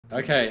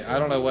Okay, I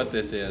don't know what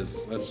this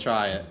is. Let's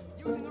try it.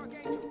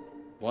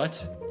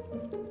 What?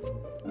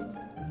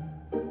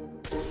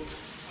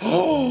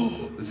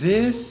 Oh,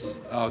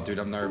 this? Oh, dude,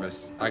 I'm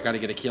nervous. I gotta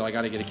get a kill. I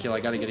gotta get a kill. I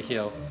gotta get a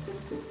kill.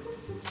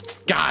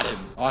 Got him.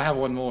 Oh, I have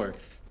one more.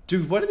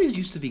 Dude, what do these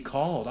used to be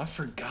called? I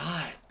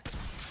forgot.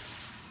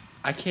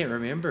 I can't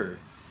remember.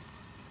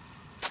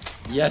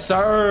 Yes,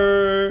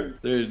 sir.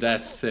 Dude,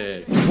 that's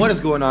sick. What is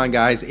going on,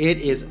 guys? It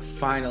is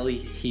finally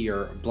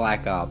here,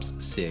 Black Ops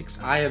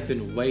 6. I have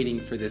been waiting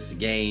for this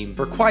game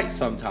for quite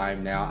some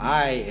time now.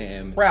 I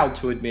am proud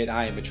to admit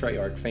I am a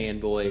Treyarch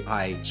fanboy.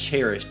 I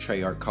cherish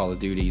Treyarch Call of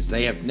Duties.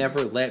 They have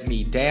never let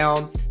me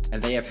down,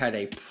 and they have had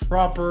a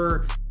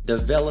proper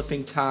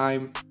developing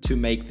time to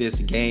make this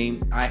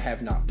game. I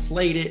have not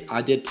played it.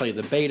 I did play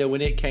the beta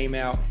when it came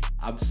out.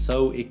 I'm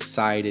so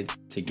excited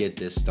to get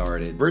this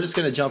started. We're just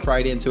gonna jump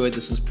right into it.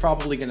 This is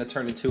probably gonna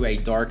turn into a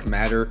Dark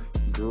Matter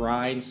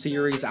grind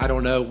series. I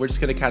don't know. We're just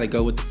gonna kind of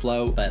go with the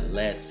flow, but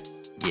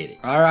let's get it.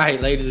 All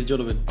right, ladies and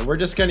gentlemen, we're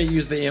just gonna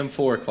use the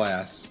M4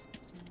 class.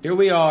 Here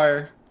we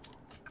are.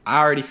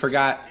 I already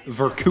forgot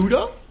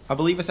Verkuda, I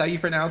believe is how you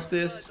pronounce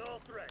this.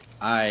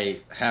 I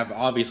have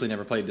obviously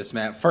never played this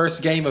map.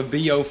 First game of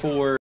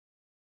BO4.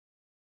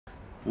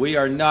 We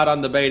are not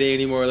on the beta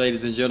anymore,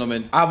 ladies and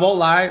gentlemen. I won't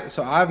lie.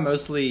 So I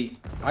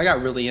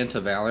got really into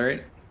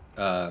Valorant.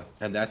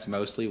 And that's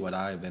mostly what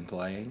I've been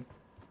playing.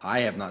 I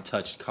have not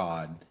touched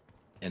COD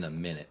in a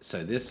minute.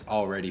 So this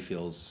already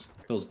feels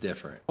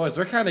different. Boys,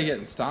 we're kind of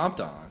getting stomped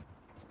on.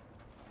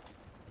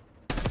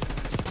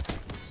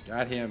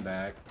 Got him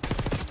back.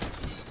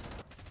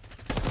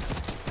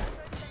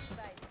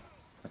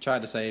 I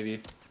tried to save you.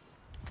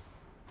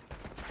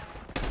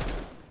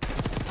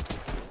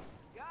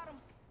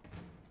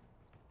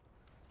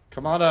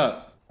 Come on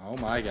up. Oh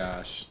my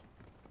gosh.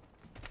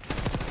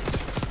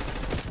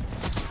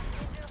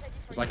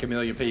 There's like a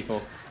million people.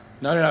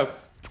 No, no, no.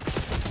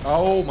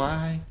 Oh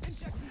my.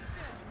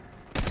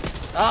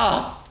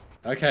 Ah!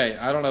 Okay,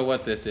 I don't know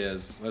what this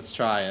is. Let's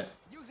try it.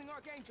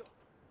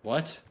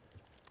 What?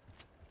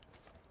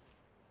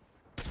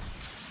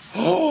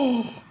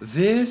 Oh,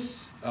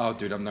 this? Oh,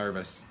 dude, I'm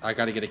nervous. I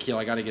gotta get a kill.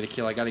 I gotta get a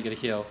kill. I gotta get a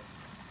kill.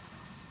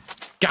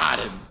 Got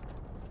him.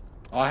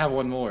 Oh, I have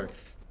one more.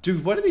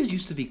 Dude, what do these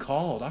used to be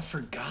called? I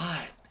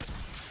forgot.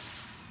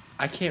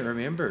 I can't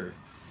remember.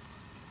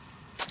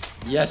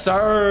 Yes,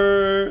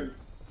 sir.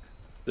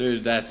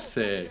 Dude, that's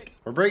sick.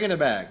 We're bringing it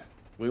back.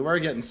 We were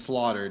getting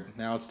slaughtered.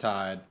 Now it's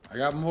tied. I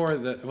got more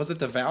of the... Was it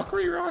the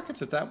Valkyrie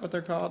rockets? Is that what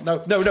they're called?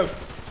 No, no, no.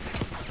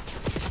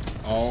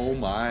 Oh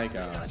my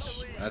gosh.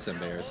 That's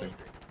embarrassing.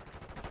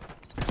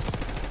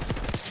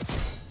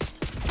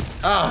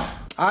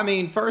 Ah, I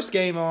mean, first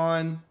game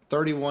on,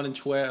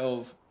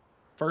 31-12.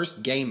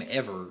 First game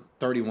ever,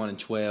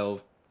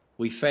 31-12.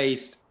 We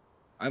faced,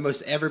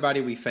 almost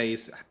everybody we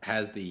face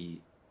has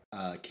the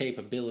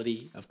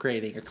capability of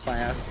creating a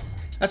class.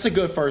 That's a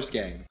good first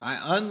game.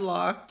 I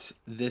unlocked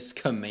this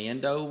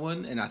commando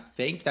one, and I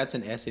think that's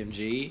an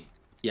SMG.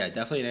 Yeah,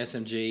 definitely an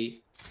SMG.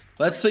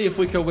 Let's see if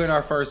we can win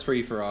our first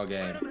free-for-all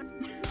game.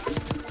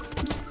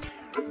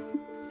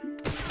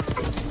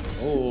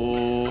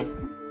 Oh.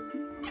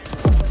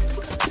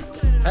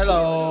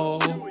 Hello.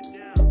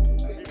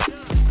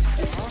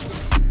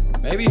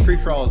 Maybe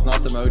free-for-all is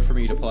not the mode for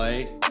me to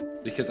play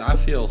because I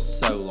feel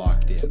so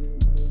locked in.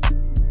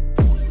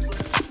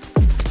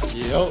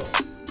 Yep.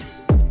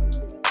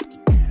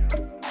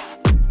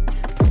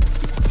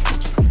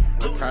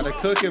 We're kind of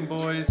cooking,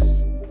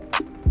 boys.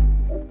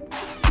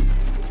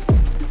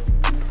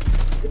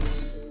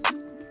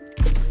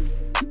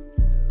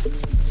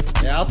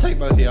 Yeah, I'll take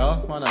both of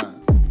y'all. Why not?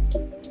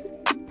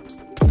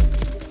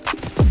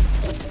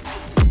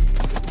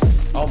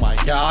 Oh my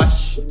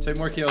gosh. 2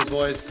 more kills,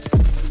 boys.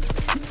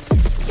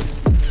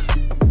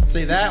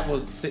 See, that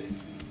was...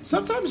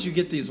 Sometimes you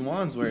get these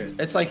ones where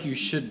it's like you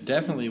should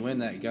definitely win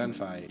that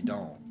gunfight. You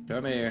don't.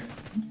 Come here.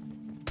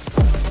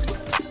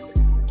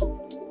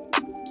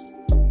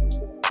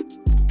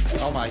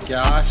 Oh my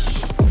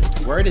gosh.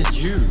 Where did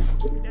you?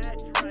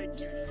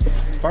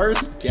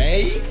 First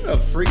game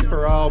of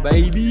free-for-all,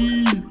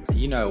 baby.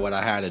 You know what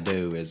I had to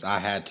do is I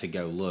had to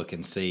go look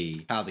and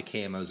see how the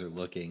camos are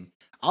looking.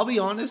 I'll be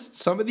honest,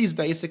 some of these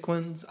basic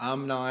ones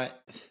I'm not,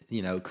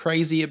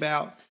 crazy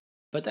about.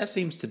 But that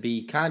seems to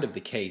be kind of the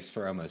case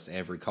for almost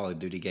every Call of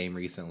Duty game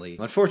recently.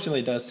 Unfortunately,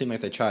 it does seem like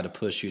they try to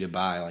push you to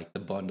buy like the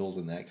bundles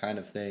and that kind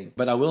of thing.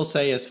 But I will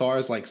say, as far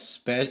as like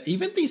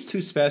even these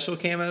 2 special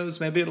camos,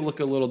 maybe it'll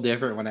look a little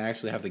different when I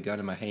actually have the gun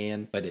in my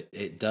hand. But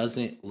it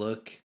doesn't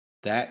look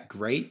that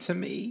great to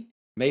me.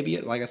 Maybe,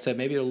 like I said,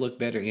 maybe it'll look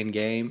better in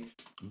game.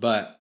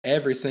 But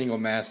every single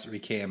mastery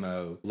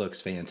camo looks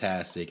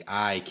fantastic.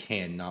 I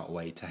cannot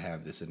wait to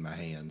have this in my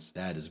hands.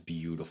 That is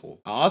beautiful.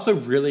 I also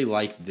really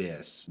like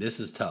this. This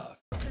is tough.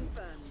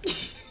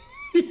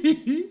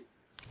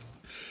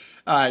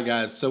 Alright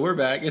guys, so we're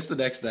back. It's the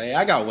next day.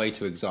 I got way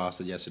too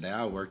exhausted yesterday.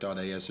 I worked all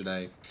day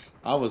yesterday.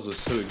 I was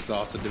just too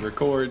exhausted to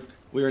record.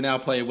 We are now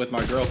playing with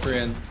my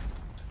girlfriend.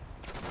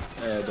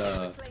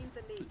 And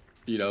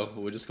you know,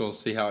 we're just gonna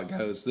see how it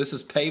goes. This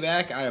is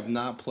Payback. I have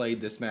not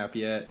played this map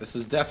yet. This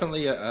is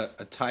definitely a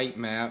tight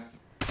map.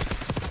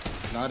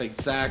 Not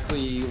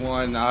exactly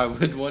one I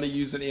would want to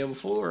use an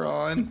M4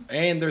 on.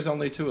 And there's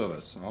only 2 of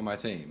us on my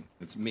team.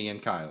 It's me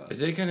and Kyla.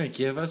 Is it gonna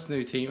give us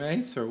new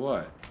teammates or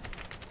what?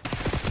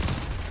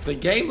 The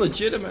game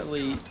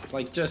legitimately,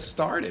 like, just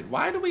started.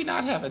 Why do we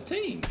not have a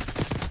team?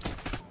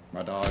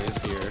 My dog is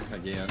here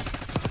again.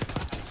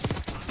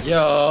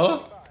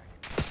 Yo!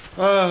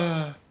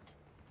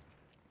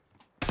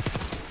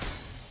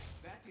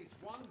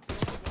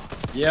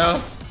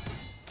 Yeah.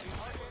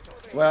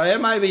 Well,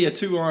 it might be a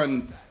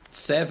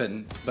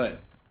 2-on-7, but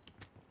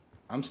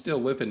I'm still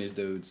whipping these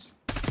dudes.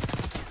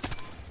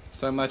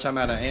 So much I'm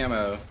out of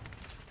ammo.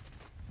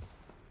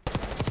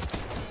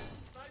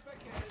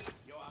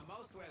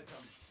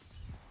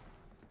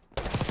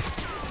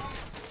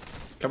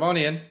 Come on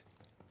in.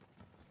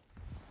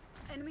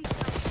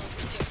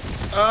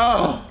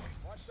 Oh!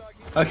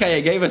 Okay,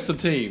 it gave us a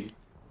team.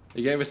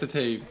 It gave us a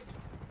team.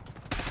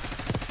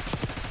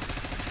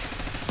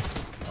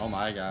 Oh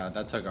my god,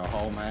 that took a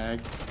whole mag.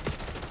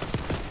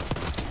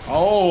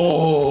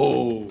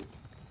 Oh!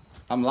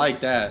 I'm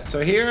like that.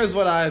 So here is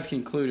what I have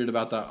concluded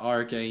about the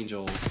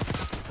Archangel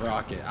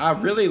rocket. I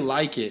really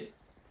like it,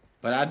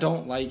 but I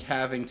don't like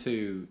having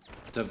to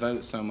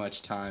devote so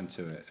much time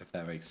to it, if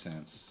that makes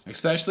sense.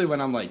 Especially when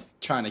I'm like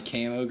trying to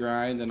camo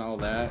grind and all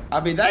that.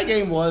 I mean, that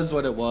game was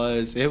what it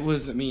was. It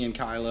was me and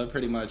Kyla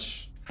pretty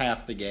much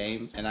half the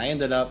game, and I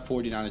ended up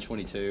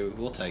 49-22.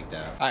 We'll take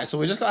that. All right, so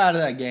we just got out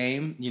of that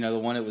game. You know, the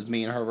one it was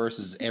me and her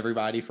versus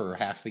everybody for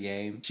half the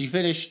game. She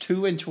finished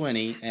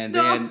 2-20, and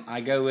then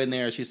I go in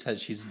there. She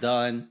says she's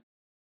done.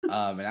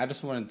 And I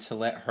just wanted to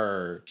let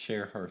her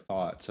share her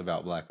thoughts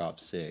about Black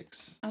Ops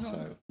 6. I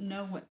don't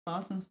know what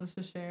thoughts I'm supposed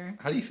to share.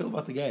 How do you feel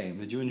about the game?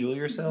 Did you enjoy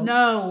yourself?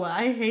 No,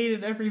 I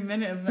hated every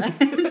minute of that.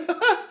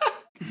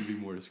 Could you be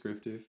more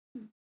descriptive?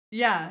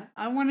 Yeah,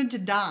 I wanted to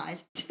die.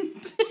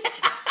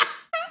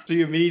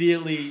 She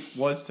immediately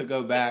wants to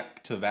go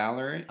back to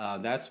Valorant.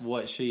 That's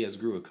what she has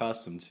grew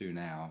accustomed to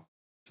now.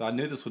 So I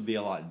knew this would be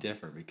a lot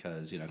different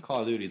because, you know,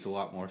 Call of Duty is a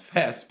lot more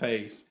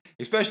fast-paced,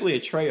 especially a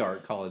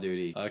Treyarch Call of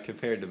Duty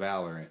compared to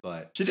Valorant.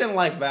 But she didn't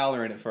like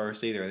Valorant at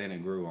first either, and then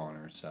it grew on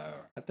her. So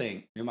I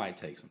think it might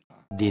take some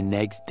time. The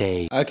next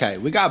day. Okay,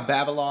 we got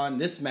Babylon.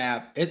 This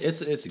map,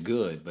 it's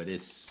good, but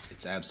it's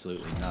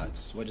absolutely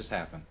nuts. What just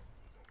happened?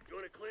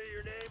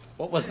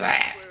 What was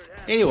that?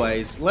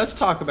 Anyways, let's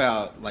talk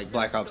about like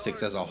Black Ops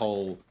 6 as a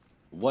whole.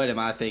 What am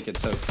I thinking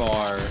so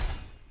far?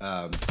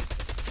 Oh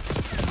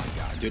my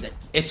god, dude,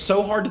 it's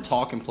so hard to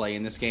talk and play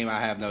in this game. I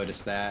have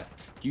noticed that.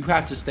 You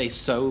have to stay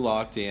so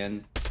locked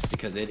in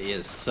because it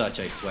is such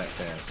a sweat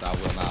fest. I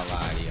will not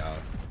lie to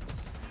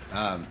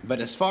y'all. But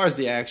as far as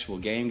the actual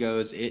game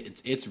goes,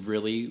 it's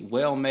really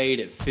well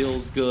made. It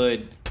feels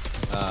good.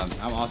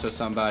 I'm also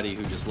somebody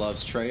who just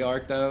loves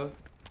Treyarch though,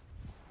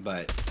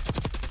 but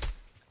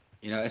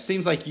you know, it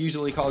seems like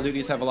usually Call of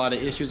Duties have a lot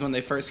of issues when they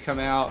first come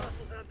out.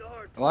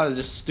 A lot of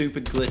just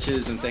stupid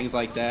glitches and things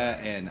like that,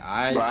 and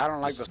I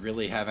don't just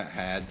really haven't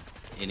had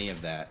any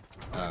of that.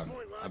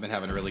 I've been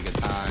having a really good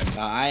time.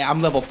 I'm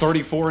level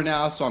 34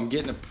 now, so I'm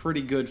getting a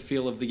pretty good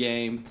feel of the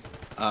game.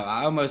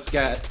 I almost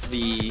got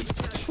the...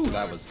 Whew,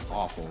 that was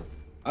awful.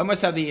 I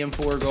almost have the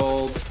M4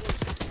 gold.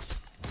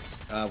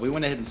 We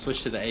went ahead and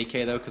switched to the AK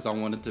though because I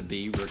wanted to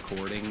be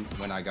recording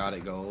when I got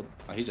it gold.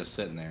 Oh, he's just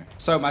sitting there.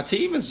 So my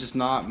team is just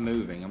not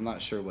moving. I'm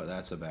not sure what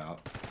that's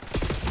about.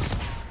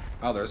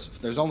 Oh,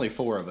 there's only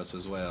 4 of us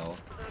as well.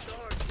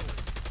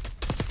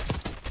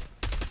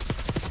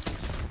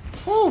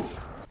 Whew.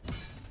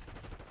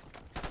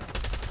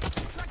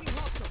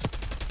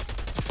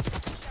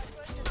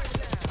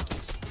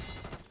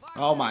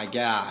 Oh my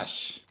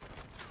gosh.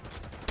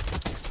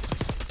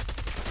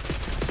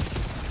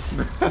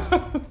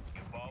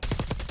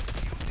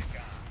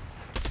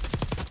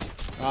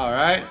 All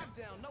right.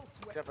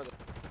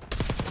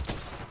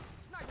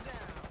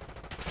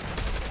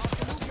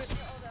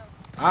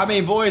 I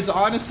mean, boys,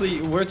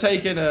 honestly, we're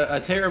taking a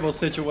terrible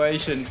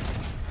situation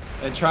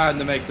and trying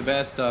to make the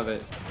best of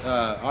it.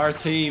 Our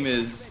team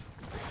is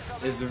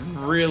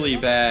really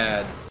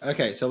bad.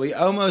 Okay, so we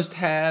almost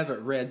have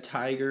Red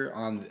Tiger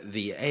on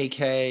the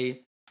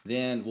AK.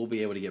 Then we'll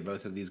be able to get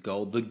both of these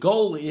gold. The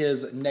goal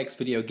is next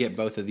video, get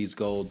both of these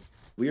gold.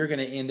 We are going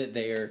to end it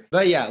there.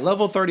 But yeah,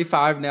 level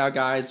 35 now,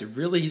 guys.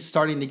 Really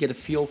starting to get a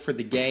feel for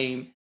the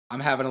game. I'm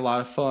having a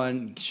lot of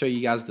fun. Show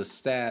you guys the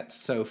stats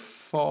so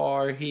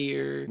far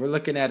here. We're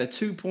looking at a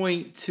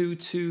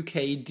 2.22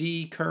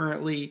 KD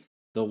currently.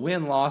 The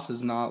win-loss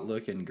is not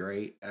looking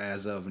great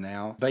as of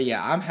now. But yeah,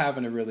 I'm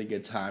having a really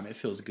good time. It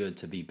feels good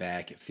to be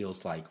back. It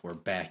feels like we're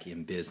back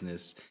in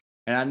business.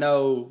 And I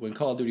know when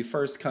Call of Duty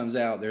first comes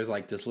out, there's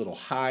like this little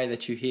high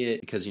that you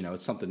hit because, you know,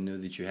 it's something new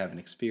that you haven't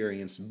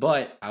experienced.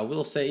 But I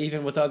will say,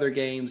 even with other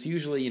games,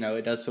 usually, you know,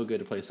 it does feel good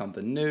to play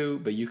something new,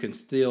 but you can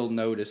still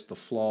notice the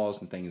flaws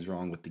and things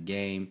wrong with the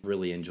game.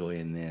 Really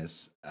enjoying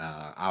this.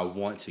 I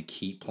want to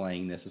keep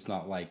playing this. It's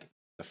not like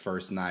the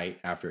first night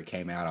after it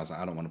came out. I was like,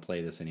 I don't want to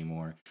play this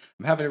anymore.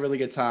 I'm having a really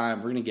good time.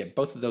 We're going to get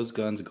both of those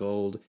guns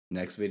gold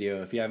next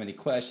video. If you have any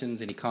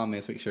questions, any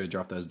comments, make sure to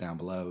drop those down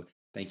below.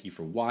 Thank you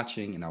for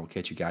watching, and I will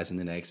catch you guys in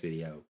the next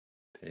video.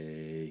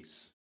 Peace.